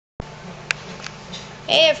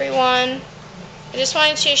Hey everyone, I just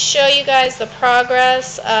wanted to show you guys the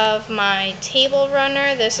progress of my table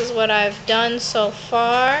runner. This is what I've done so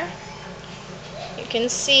far. You can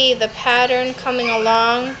see the pattern coming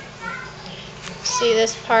along. See,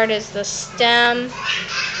 this part is the stem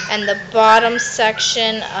and the bottom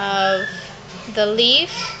section of the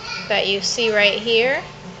leaf that you see right here.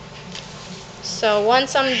 So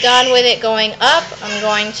once I'm done with it going up, I'm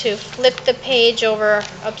going to flip the page over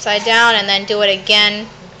upside down and then do it again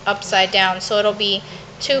upside down. So it'll be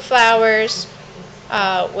two flowers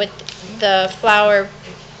with the flower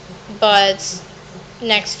buds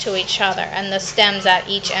next to each other and the stems at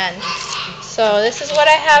each end. So this is what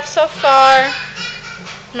I have so far.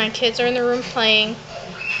 My kids are in the room playing.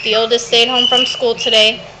 The oldest stayed home from school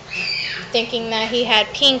today, thinking that he had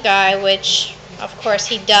pink eye, which of course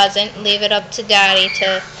he doesn't. Leave it up to Daddy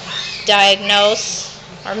to diagnose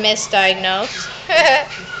or misdiagnose.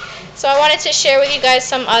 So I wanted to share with you guys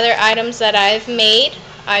some other items that I've made.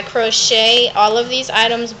 I crochet all of these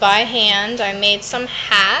items by hand. I made some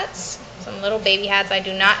hats, some little baby hats. I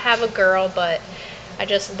do not have a girl, but I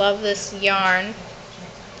just love this yarn.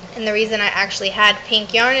 And the reason I actually had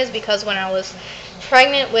pink yarn is because when I was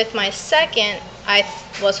pregnant with my second, I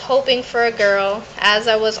was hoping for a girl, as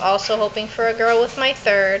I was also hoping for a girl with my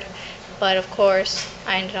third, but of course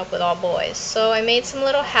I ended up with all boys. So I made some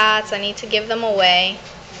little hats. I need to give them away.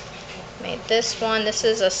 Made this one. This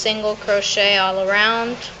is a single crochet all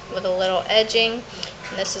around with a little edging.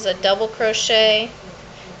 And this is a double crochet.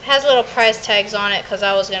 It has little price tags on it because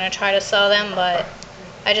I was going to try to sell them, but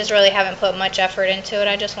I just really haven't put much effort into it.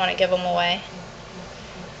 I just want to give them away.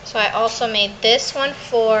 So I also made this one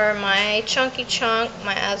for my chunky chunk,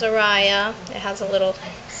 my Azariah. It has a little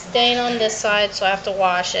stain on this side, so I have to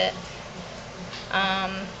wash it.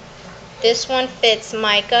 This one fits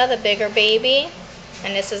Micah, the bigger baby,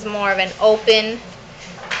 and this is more of an open,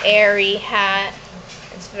 airy hat.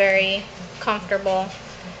 It's very comfortable.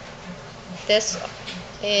 These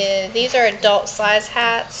are adult size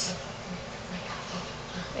hats.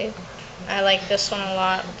 I like this one a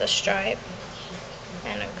lot with the stripe.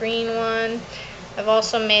 And a green one. I've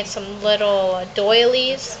also made some little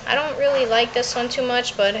doilies. I don't really like this one too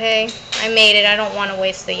much, but hey, I made it. I don't want to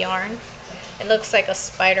waste the yarn. It looks like a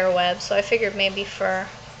spider web, so I figured maybe for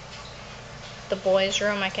the boys'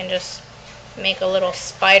 room I can just make a little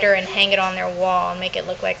spider and hang it on their wall and make it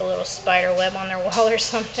look like a little spider web on their wall or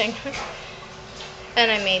something. And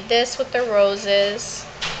I made this with the roses.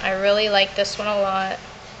 I really like this one a lot.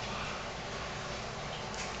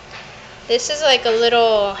 This is like a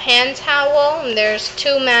little hand towel, and there's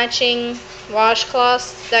two matching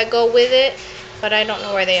washcloths that go with it, but I don't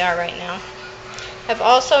know where they are right now. I've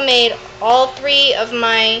also made all three of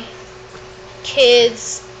my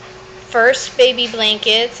kids' first baby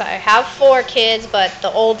blankets. I have 4 kids, but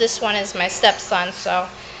the oldest one is my stepson, so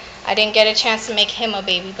I didn't get a chance to make him a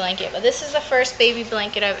baby blanket. But this is the first baby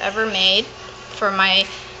blanket I've ever made for my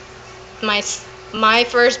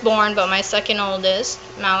firstborn, but my second oldest,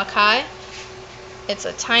 Malachi. It's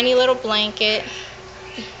a tiny little blanket.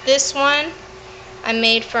 This one I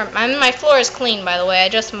made from, my floor is clean, by the way. I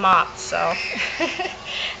just mopped, so I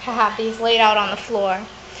have these laid out on the floor.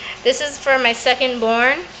 This is for my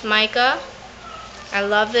second-born, Micah. I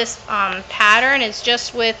love this pattern. It's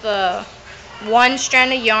just with one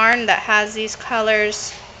strand of yarn that has these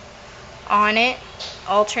colors on it,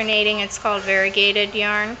 alternating. It's called variegated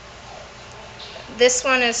yarn. This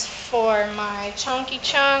one is for my chunky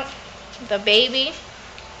chunk, the baby.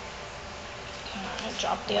 I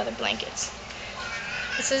dropped the other blankets.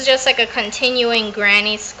 This is just like a continuing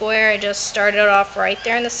granny square. I just started off right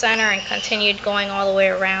there in the center and continued going all the way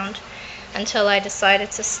around until I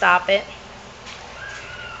decided to stop it.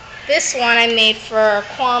 This one I made for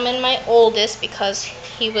Kwame, my oldest, because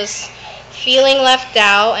he was feeling left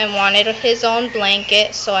out and wanted his own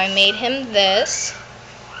blanket, so I made him this.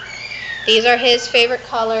 These are his favorite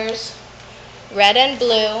colors, red and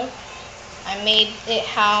blue. I made it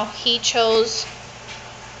how he chose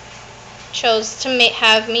to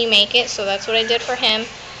have me make it, so that's what I did for him.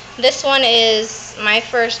 This one is my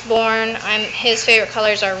firstborn. His favorite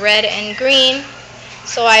colors are red and green,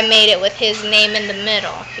 so I made it with his name in the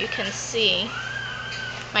middle. You can see.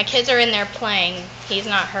 My kids are in there playing. He's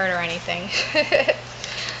not hurt or anything.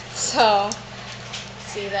 So,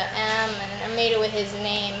 see the M, and I made it with his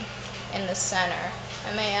name in the center.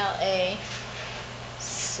 Malachi.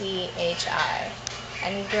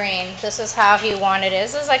 And green. This is how he wanted it.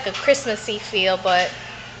 This is like a Christmassy feel, but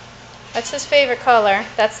that's his favorite color.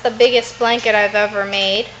 That's the biggest blanket I've ever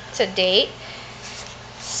made to date.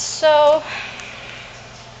 So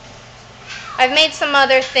I've made some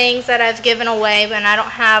other things that I've given away, but I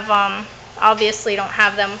don't have, obviously don't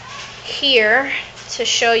have them here to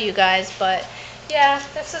show you guys, but yeah,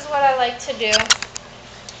 this is what I like to do.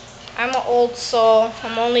 I'm an old soul.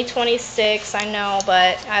 I'm only 26, I know,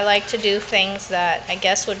 but I like to do things that I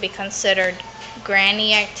guess would be considered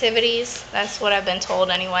granny activities. That's what I've been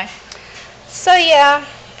told anyway. So yeah,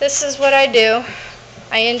 this is what I do.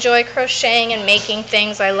 I enjoy crocheting and making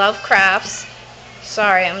things. I love crafts.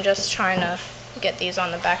 Sorry, I'm just trying to get these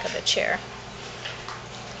on the back of the chair.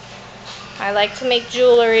 I like to make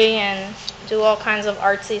jewelry and do all kinds of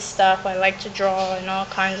artsy stuff. I like to draw and all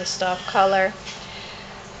kinds of stuff, color.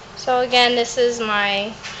 So again, this is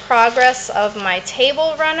my progress of my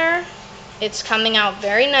table runner. It's coming out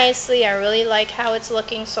very nicely. I really like how it's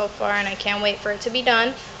looking so far, and I can't wait for it to be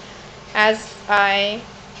done. As I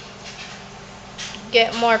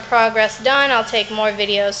get more progress done, I'll take more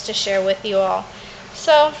videos to share with you all.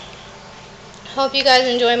 So, hope you guys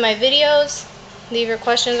enjoy my videos. Leave your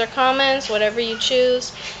questions or comments, whatever you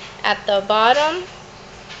choose, at the bottom.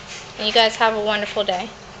 And you guys have a wonderful day.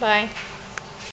 Bye.